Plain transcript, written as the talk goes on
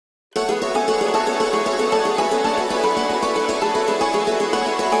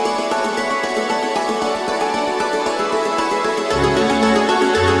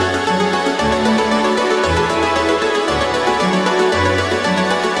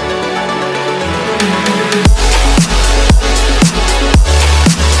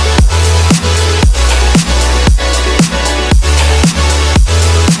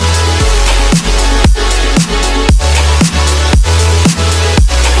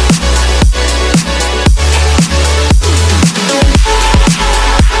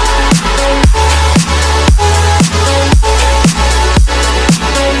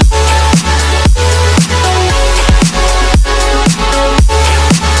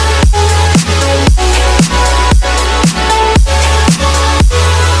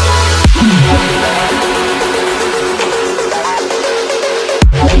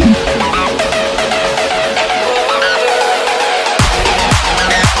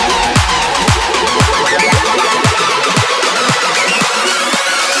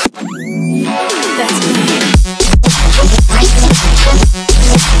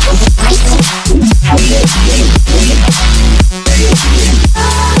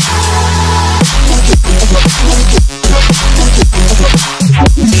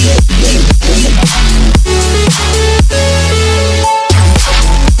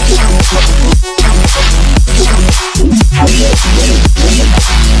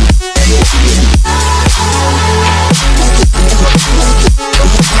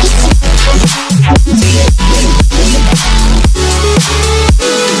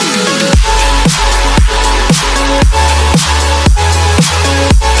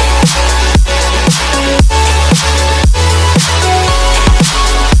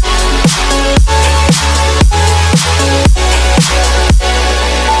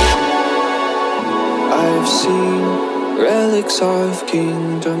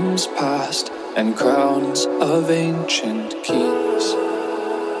kingdoms past and crowns of ancient keys.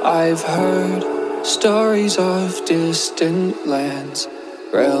 I've heard stories of distant lands,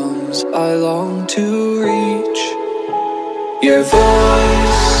 realms I long to reach. Your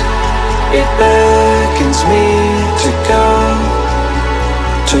voice, it beckons me to go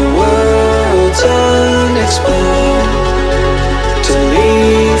to worlds unexplored, to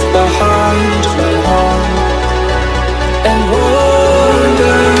leave behind my home and wander.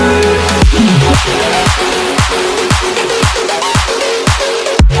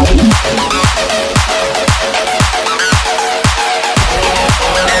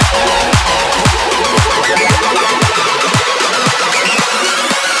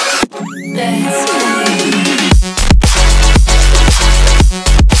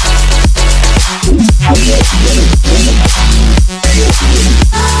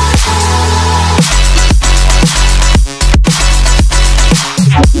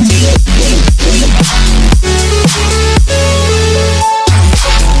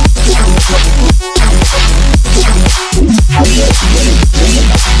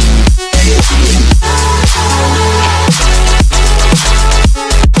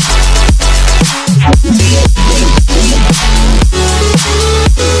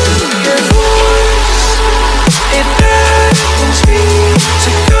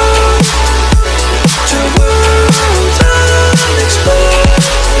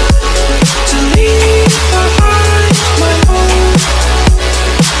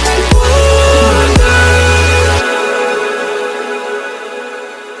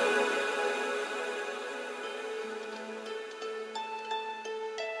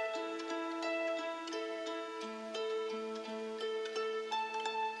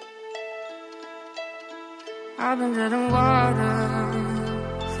 I've been dead in water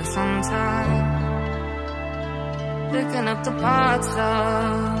for some time, picking up the parts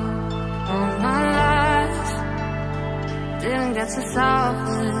of my life. Didn't get to solve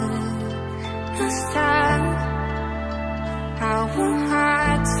it this time.